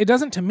 So it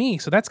doesn't to me,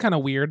 so that's kind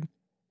of weird.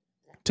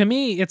 To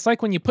me, it's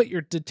like when you put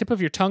the tip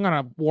of your tongue on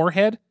a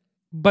warhead,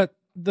 but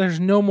there's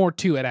no more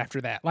to it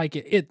after that. Like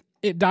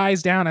it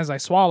dies down as I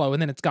swallow,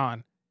 and then it's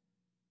gone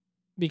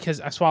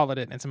because I swallowed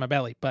it and it's in my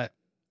belly. But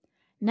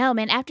No,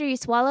 man, after you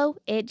swallow,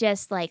 it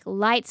just like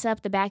lights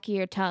up the back of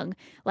your tongue.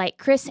 Like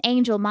Chris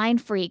Angel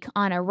Mind Freak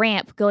on a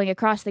ramp going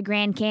across the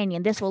Grand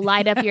Canyon. This will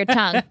light up your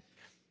tongue.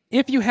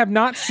 if you have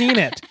not seen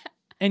it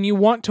and you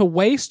want to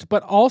waste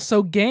but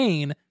also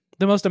gain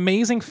the most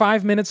amazing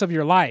 5 minutes of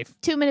your life.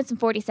 2 minutes and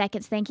 40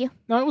 seconds, thank you.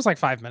 No, it was like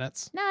 5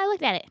 minutes. No, I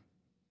looked at it.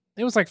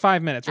 It was like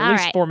 5 minutes, or at All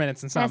least right. 4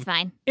 minutes and some. That's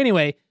fine.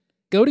 Anyway,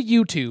 go to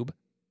YouTube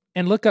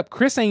and look up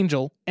Chris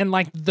Angel, and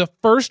like the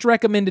first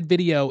recommended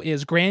video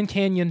is Grand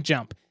Canyon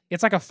Jump.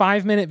 It's like a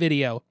 5-minute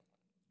video.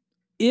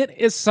 It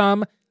is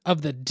some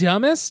of the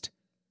dumbest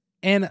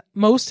and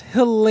most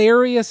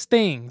hilarious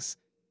things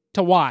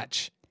to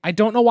watch. I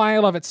don't know why I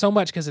love it so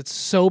much because it's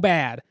so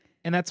bad,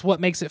 and that's what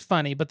makes it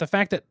funny. But the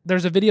fact that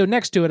there's a video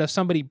next to it of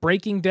somebody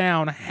breaking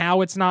down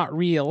how it's not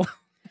real.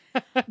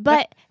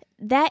 But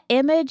that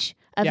image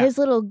of Yeah. his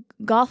little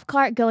golf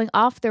cart going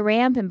off the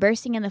ramp and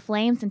bursting into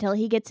flames until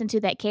he gets into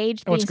that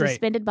cage Oh, it's being great.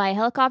 suspended by a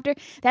helicopter,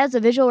 that is a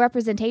visual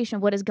representation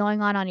of what is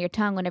going on your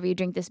tongue whenever you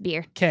drink this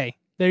beer. Okay,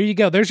 there you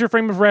go. There's your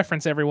frame of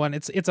reference, everyone.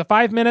 It's a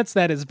 5 minutes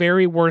that is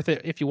very worth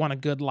it if you want a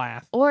good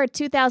laugh. Or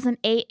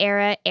 2008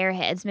 era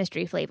Airheads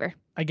mystery flavor.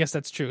 I guess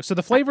that's true. So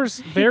the flavor's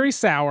very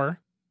sour.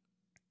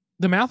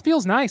 The mouth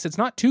feels nice. It's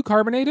not too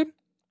carbonated.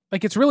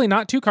 Like, it's really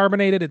not too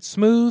carbonated. It's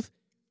smooth.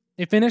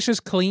 It finishes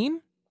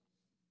clean.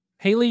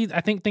 Haley, I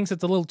think, thinks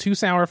it's a little too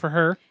sour for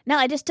her. No,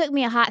 it just took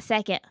me a hot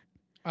second.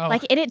 Oh,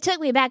 Like, it took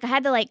me back. I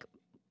had to, like,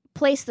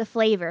 place the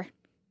flavor.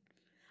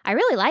 I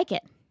really like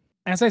it.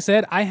 as I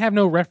said, I have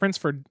no reference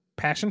for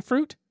passion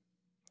fruit,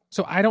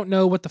 so I don't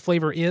know what the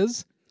flavor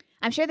is.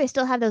 I'm sure they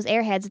still have those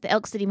Airheads at the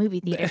Elk City movie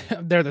theater.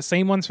 They're the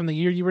same ones from the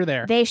year you were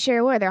there. They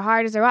sure were. They're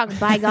hard as a rock.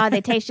 By God,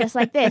 they taste just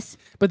like this.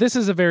 But this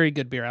is a very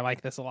good beer. I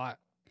like this a lot.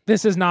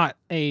 This is not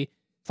a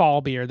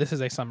fall beer. This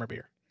is a summer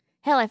beer.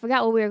 Hell, I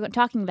forgot what we were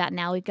talking about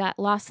now. We got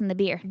lost in the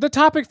beer. The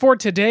topic for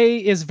today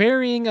is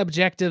varying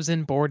objectives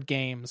in board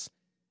games.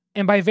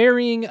 And by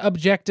varying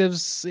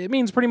objectives, it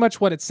means pretty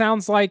much what it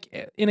sounds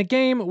like. In a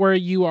game where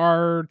you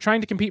are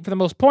trying to compete for the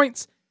most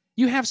points,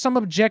 you have some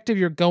objective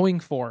you're going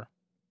for.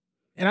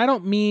 And I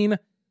don't mean,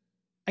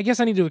 I guess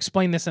I need to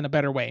explain this in a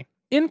better way.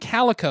 In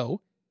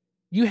Calico,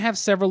 you have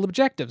several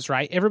objectives,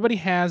 right? Everybody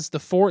has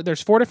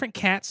there's 4 different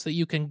cats that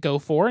you can go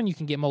for, and you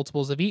can get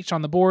multiples of each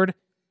on the board.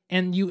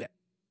 And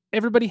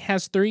everybody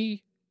has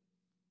 3,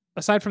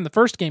 aside from the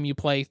first game you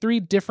play, 3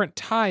 different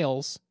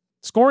tiles,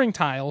 scoring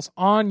tiles,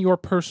 on your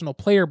personal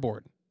player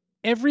board.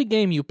 Every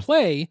game you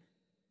play,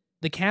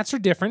 the cats are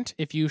different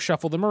if you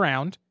shuffle them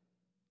around.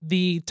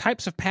 The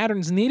types of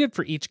patterns needed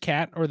for each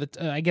cat, or the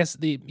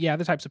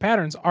types of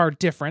patterns are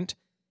different.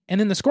 And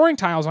then the scoring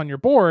tiles on your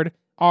board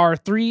are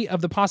 3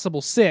 of the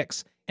possible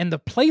 6, and the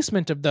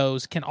placement of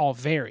those can all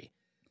vary.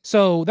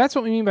 So that's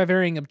what we mean by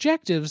varying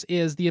objectives,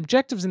 is the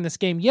objectives in this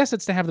game, yes,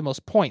 it's to have the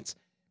most points.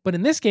 But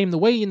in this game, the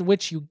way in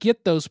which you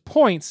get those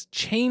points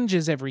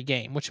changes every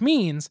game, which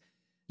means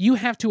you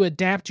have to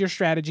adapt your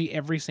strategy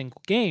every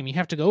single game. You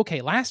have to go,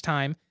 okay, last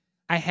time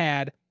I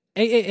had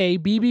AAA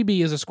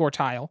BBB as a score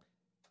tile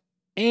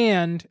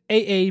and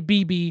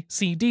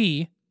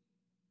AABBCD,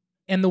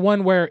 and the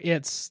one where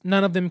it's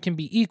none of them can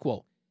be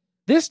equal.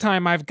 This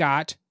time I've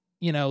got,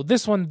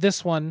 this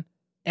one,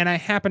 and I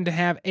happen to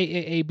have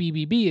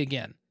AAABBB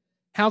again.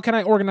 How can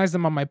I organize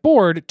them on my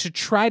board to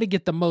try to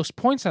get the most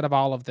points out of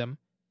all of them?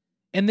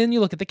 And then you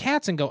look at the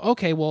cats and go,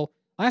 okay, well,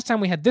 last time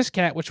we had this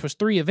cat, which was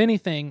 3 of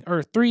anything,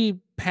 or 3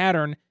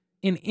 pattern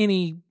in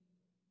any,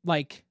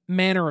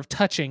 manner of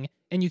touching,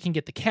 and you can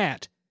get the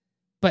cat.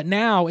 But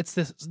now it's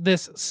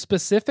this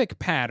specific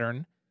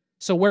pattern,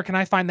 so where can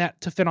I find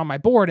that to fit on my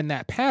board in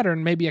that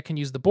pattern? Maybe I can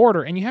use the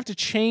border, and you have to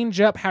change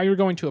up how you're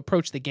going to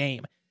approach the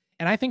game.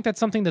 And I think that's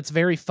something that's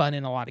very fun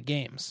in a lot of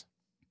games.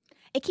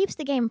 It keeps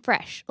the game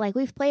fresh. Like,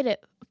 we've played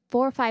it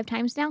 4 or 5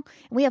 times now, and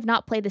we have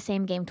not played the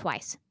same game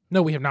twice.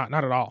 No, we have not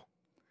at all.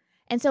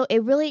 And so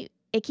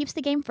it keeps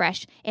the game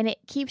fresh, and it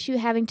keeps you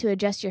having to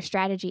adjust your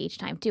strategy each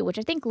time too, which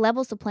I think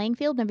levels the playing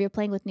field whenever you're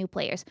playing with new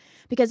players.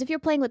 Because if you're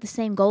playing with the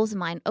same goals in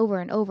mind over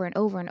and over and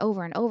over and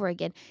over and over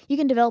again, you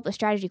can develop a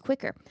strategy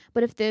quicker.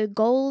 But if the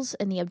goals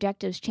and the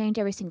objectives change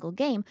every single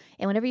game,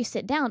 and whenever you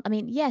sit down,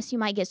 yes, you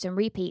might get some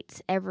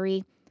repeats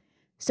every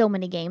so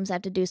many games. I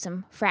have to do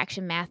some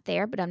fraction math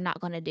there, but I'm not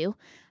going to do.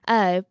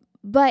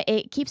 But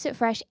it keeps it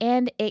fresh,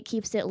 and it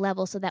keeps it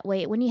level, so that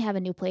way when you have a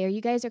new player,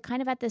 you guys are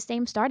kind of at the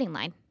same starting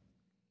line.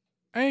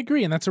 I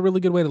agree, and that's a really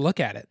good way to look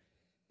at it.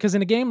 Because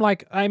in a game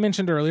like I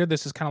mentioned earlier,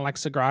 this is kind of like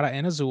Sagrada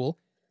and Azul.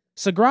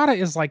 Sagrada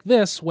is like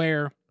this,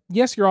 where,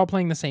 yes, you're all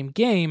playing the same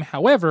game,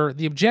 however,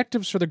 the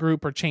objectives for the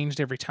group are changed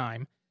every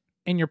time,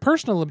 and your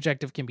personal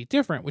objective can be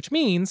different, which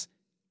means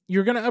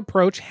you're going to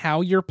approach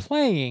how you're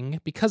playing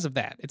because of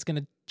that. It's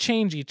going to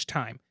change each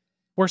time.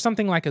 Where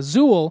something like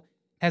Azul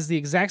has the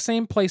exact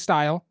same play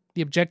style,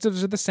 the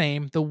objectives are the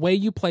same, the way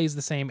you play is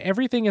the same,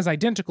 everything is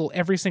identical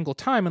every single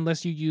time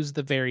unless you use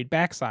the varied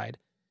backside.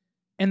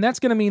 And that's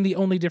going to mean the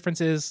only difference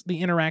is the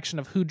interaction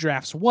of who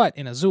drafts what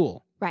in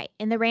Azul. Right,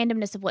 and the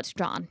randomness of what's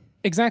drawn.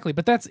 Exactly,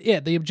 but that's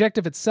it. The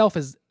objective itself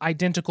is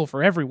identical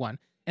for everyone.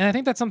 And I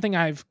think that's something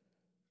I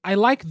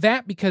like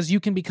that because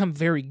you can become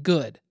very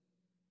good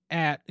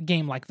at a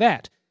game like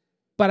that.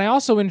 But I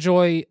also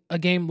enjoy a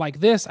game like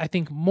this, I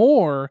think,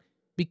 more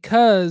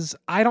because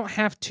I don't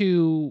have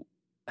to...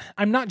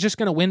 I'm not just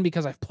going to win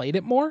because I've played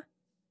it more.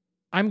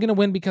 I'm going to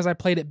win because I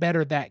played it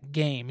better that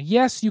game.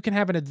 Yes, you can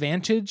have an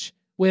advantage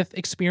with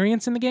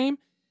experience in the game,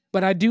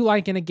 but I do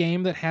like in a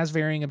game that has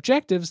varying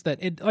objectives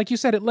that, it, like you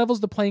said, it levels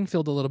the playing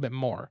field a little bit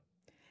more.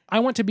 I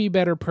want to be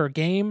better per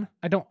game.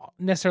 I don't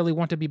necessarily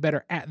want to be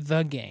better at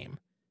the game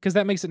because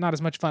that makes it not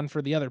as much fun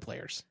for the other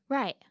players.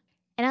 Right.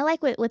 And I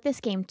like with this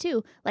game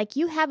too, like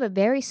you have a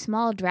very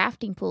small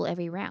drafting pool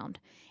every round.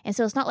 And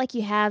so it's not like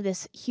you have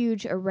this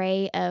huge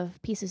array of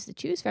pieces to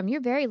choose from.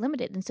 You're very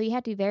limited. And so you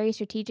have to be very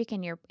strategic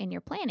in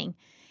your planning.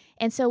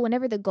 And so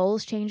whenever the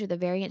goals change or the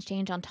variants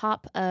change on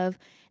top of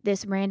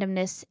this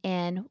randomness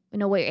and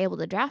what you're able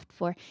to draft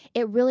for,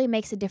 it really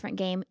makes a different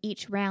game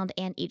each round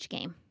and each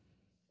game.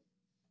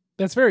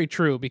 That's very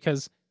true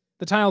because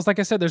the tiles, like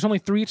I said, there's only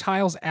 3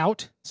 tiles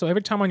out. So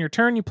every time on your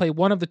turn, you play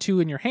one of the 2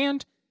 in your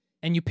hand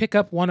and you pick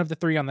up one of the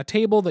 3 on the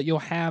table that you'll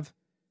have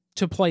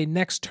to play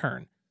next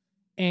turn.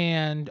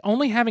 And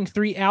only having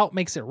 3 out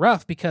makes it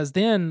rough because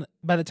then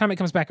by the time it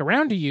comes back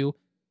around to you,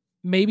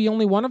 maybe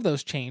only one of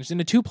those changed.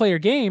 In a 2-player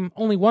game,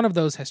 only one of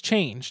those has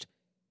changed.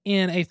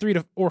 In a 3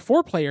 or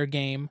 4-player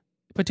game,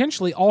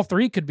 potentially all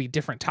 3 could be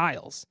different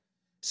tiles.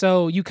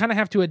 So you kind of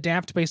have to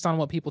adapt based on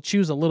what people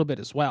choose a little bit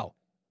as well.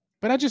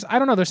 But I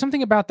don't know, there's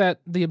something about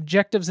that, the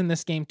objectives in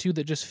this game too,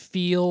 that just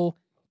feel,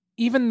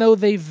 even though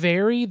they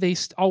vary, they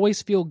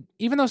always feel,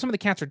 even though some of the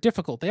cats are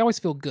difficult, they always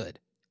feel good.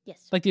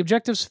 Yes. Like the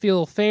objectives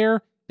feel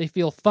fair, they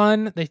feel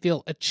fun, they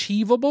feel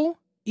achievable,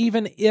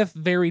 even if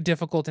very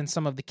difficult in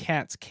some of the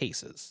cats'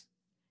 cases.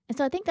 And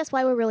so I think that's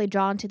why we're really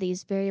drawn to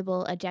these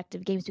variable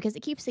objective games because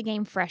it keeps the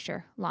game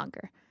fresher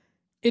longer.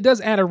 It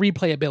does add a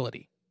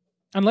replayability.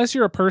 Unless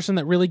you're a person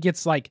that really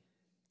gets like,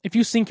 if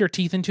you sink your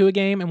teeth into a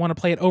game and want to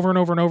play it over and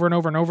over and over and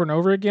over and over and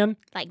over again.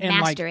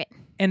 Master it.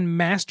 And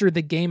master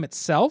the game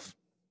itself,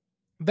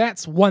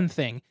 that's one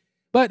thing.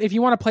 But if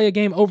you want to play a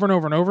game over and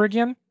over and over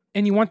again,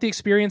 and you want the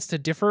experience to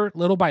differ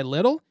little by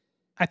little,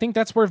 I think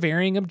that's where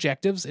varying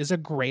objectives is a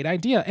great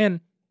idea. And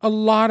a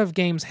lot of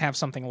games have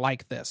something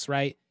like this,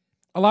 right?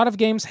 A lot of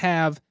games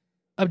have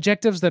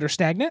objectives that are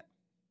stagnant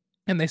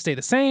and they stay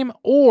the same,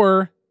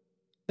 or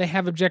they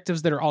have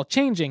objectives that are all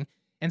changing.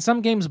 And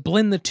some games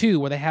blend the two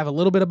where they have a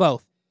little bit of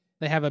both.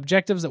 They have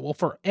objectives that will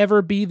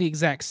forever be the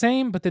exact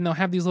same, but then they'll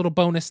have these little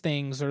bonus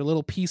things or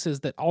little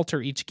pieces that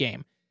alter each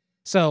game.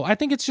 So I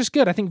think it's just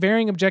good. I think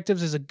varying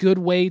objectives is a good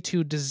way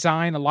to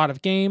design a lot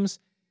of games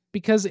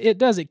because it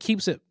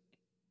keeps it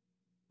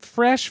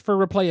fresh for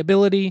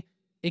replayability.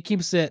 It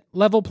keeps it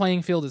level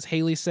playing field, as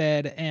Haley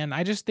said, and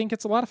I just think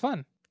it's a lot of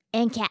fun.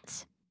 And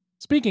cats.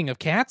 Speaking of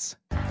cats.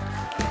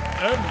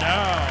 And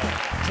now,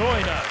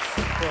 join us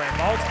for a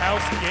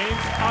Malthouse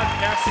Games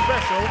podcast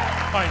special,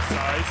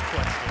 Pint-Sized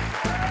Question.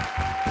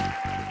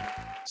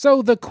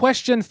 So the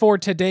question for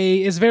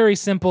today is very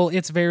simple.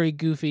 It's very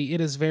goofy. It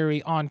is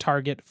very on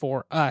target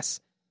for us.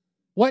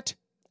 What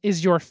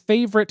is your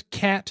favorite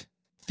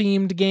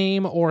cat-themed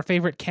game or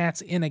favorite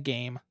cats in a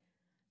game?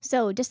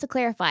 So, just to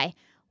clarify,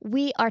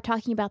 we are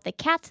talking about the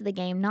cats of the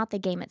game, not the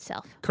game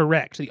itself.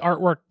 Correct. The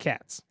artwork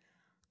cats.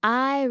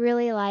 I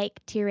really like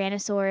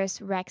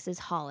Tyrannosaurus Rex's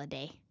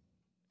Holiday.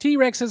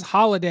 T-Rex's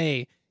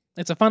Holiday.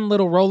 It's a fun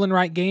little roll and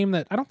write game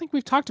that I don't think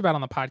we've talked about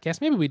on the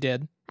podcast. Maybe we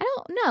did. I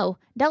don't know.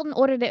 Dalton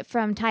ordered it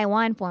from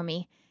Taiwan for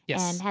me.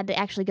 Yes. And had to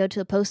actually go to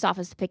the post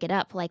office to pick it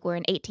up, like we're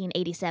in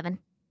 1887.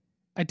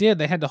 I did.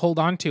 They had to hold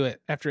on to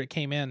it after it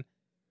came in.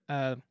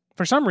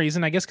 For some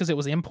reason, I guess because it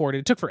was imported.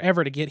 It took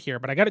forever to get here,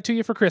 but I got it to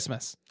you for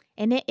Christmas.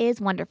 And it is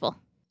wonderful.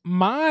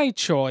 My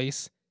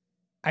choice,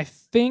 I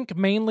think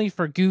mainly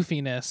for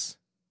goofiness,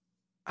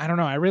 I don't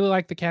know. I really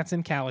like the cats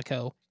in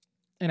Calico,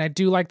 and I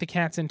do like the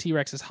cats in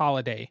T-Rex's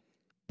Holiday.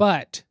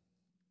 But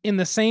in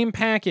the same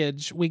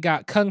package, we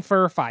got Kung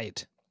Fu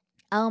Fight.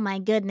 Oh my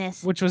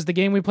goodness. Which was the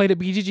game we played at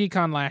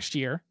BGG-Con last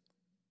year.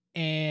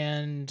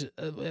 And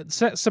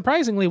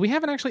surprisingly, we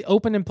haven't actually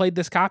opened and played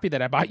this copy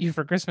that I bought you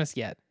for Christmas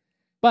yet.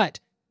 But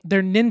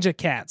they're ninja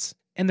cats.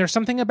 And there's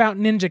something about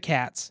ninja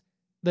cats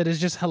that is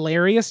just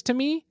hilarious to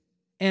me.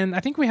 And I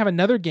think we have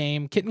another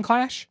game, Kitten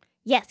Clash.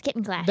 Yes,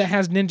 Kitten Clash. That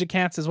has ninja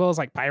cats as well as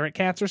like pirate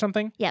cats or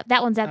something. Yeah,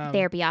 that one's at the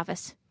therapy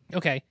office.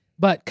 Okay.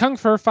 But Kung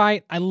Fu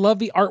Fight, I love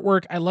the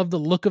artwork. I love the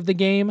look of the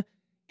game.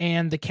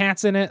 And the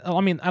cats in it, I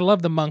mean, I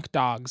love the monk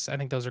dogs. I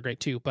think those are great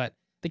too. But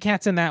the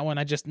cats in that one,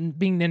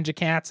 being ninja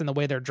cats and the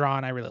way they're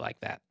drawn, I really like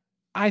that.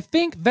 I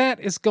think that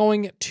is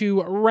going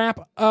to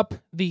wrap up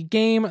the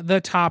game, the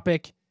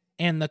topic,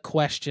 and the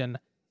question.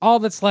 All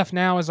that's left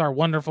now is our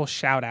wonderful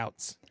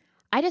shout-outs.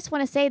 I just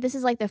want to say this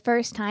is like the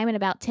first time in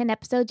about 10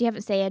 episodes you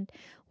haven't said,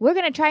 we're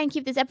going to try and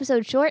keep this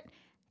episode short.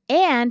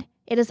 And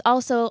it is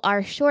also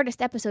our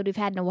shortest episode we've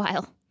had in a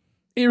while.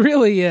 It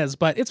really is,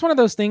 but it's one of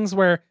those things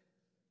where,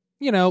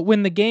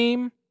 when the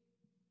game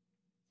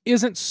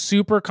isn't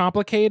super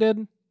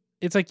complicated.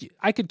 It's like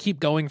I could keep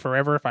going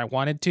forever if I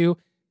wanted to,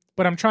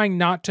 but I'm trying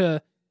not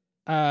to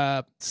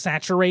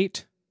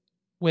saturate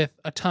with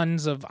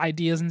tons of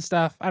ideas and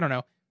stuff. I don't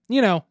know.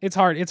 You know, it's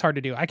hard. It's hard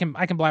to do. I can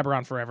blabber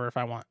on forever if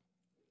I want.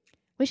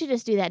 We should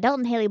just do that.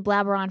 Dalton Haley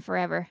Blabber On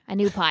Forever, a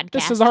new podcast.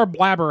 This is our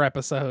blabber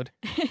episode.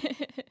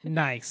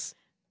 Nice.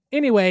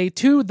 Anyway,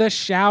 to the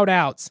shout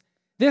outs.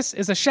 This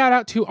is a shout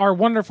out to our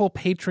wonderful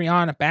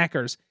Patreon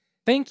backers.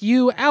 Thank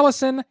you,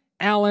 Allison,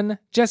 Alan,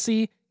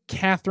 Jesse,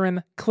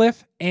 Catherine,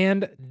 Cliff,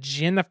 and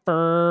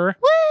Jennifer.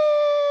 Woo!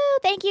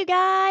 Thank you,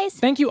 guys.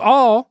 Thank you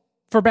all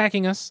for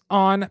backing us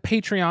on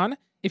Patreon.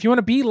 If you want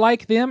to be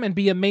like them and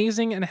be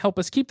amazing and help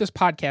us keep this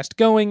podcast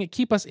going,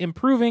 keep us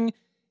improving,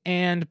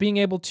 and being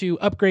able to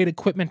upgrade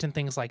equipment and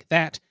things like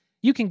that,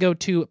 you can go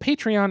to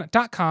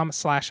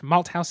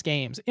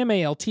patreon.com/malthousegames,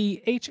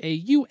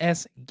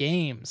 MALTHAUS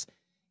games.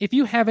 If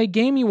you have a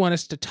game you want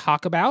us to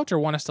talk about or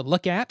want us to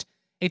look at,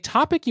 a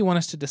topic you want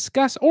us to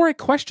discuss, or a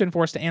question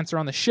for us to answer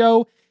on the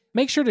show,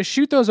 make sure to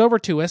shoot those over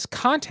to us,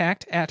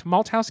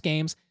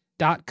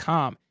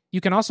 contact@malthousegames.com.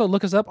 You can also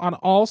look us up on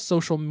all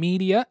social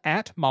media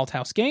at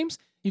malthousegames.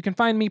 You can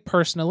find me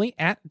personally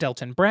at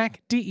Delton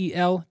Brack,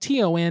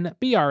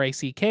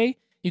 DELTONBRACK.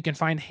 You can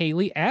find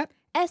Haley at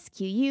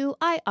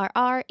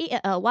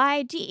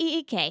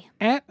SQUIRRELYGEEK.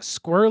 at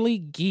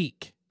Squirrely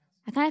Geek.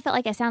 I kind of felt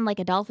like I sounded like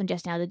a dolphin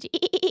just now. The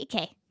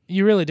G-E-E-K.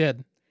 You really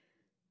did.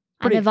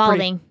 I'm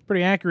evolving.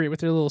 Pretty accurate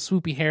with your little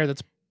swoopy hair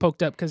that's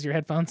poked up because of your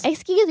headphones.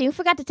 Excuse me, you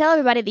forgot to tell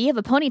everybody that you have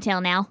a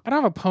ponytail now. I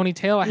don't have a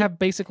ponytail. I have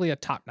basically a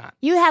top knot.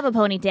 You have a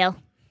ponytail.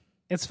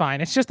 It's fine.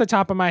 It's just the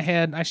top of my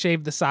head. I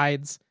shaved the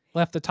sides,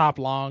 left the top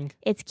long.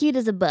 It's cute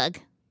as a bug.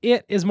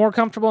 It is more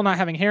comfortable not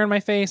having hair in my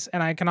face,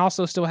 and I can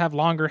also still have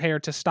longer hair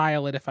to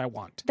style it if I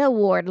want. The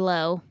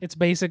Wardlow. It's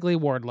basically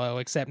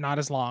Wardlow, except not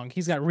as long.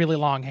 He's got really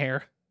long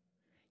hair.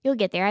 You'll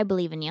get there. I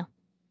believe in you.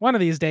 One of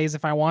these days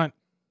if I want.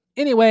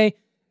 Anyway,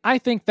 I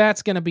think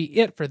that's going to be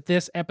it for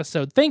this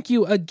episode. Thank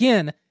you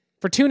again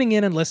for tuning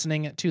in and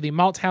listening to the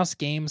Malthouse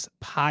Games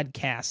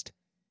podcast.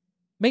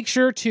 Make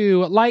sure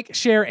to like,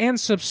 share, and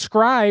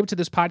subscribe to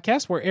this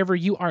podcast wherever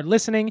you are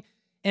listening.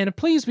 And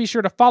please be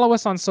sure to follow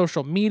us on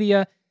social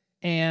media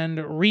and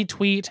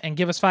retweet and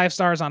give us 5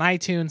 stars on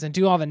iTunes and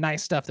do all the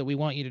nice stuff that we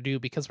want you to do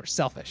because we're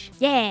selfish.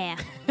 Yeah.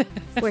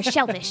 We're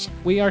shellfish.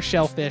 We are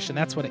shellfish, and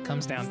that's what it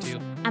comes down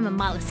to. I'm a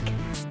mollusk.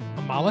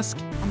 A mollusk?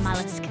 A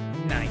mollusk.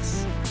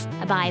 Nice.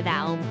 A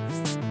bivalve.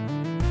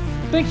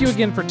 Thank you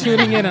again for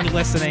tuning in and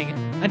listening.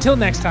 Until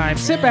next time,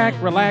 sit back,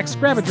 relax,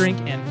 grab a drink,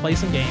 and play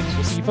some games.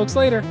 We'll see you folks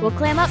later. We'll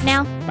clam up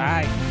now.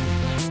 Bye.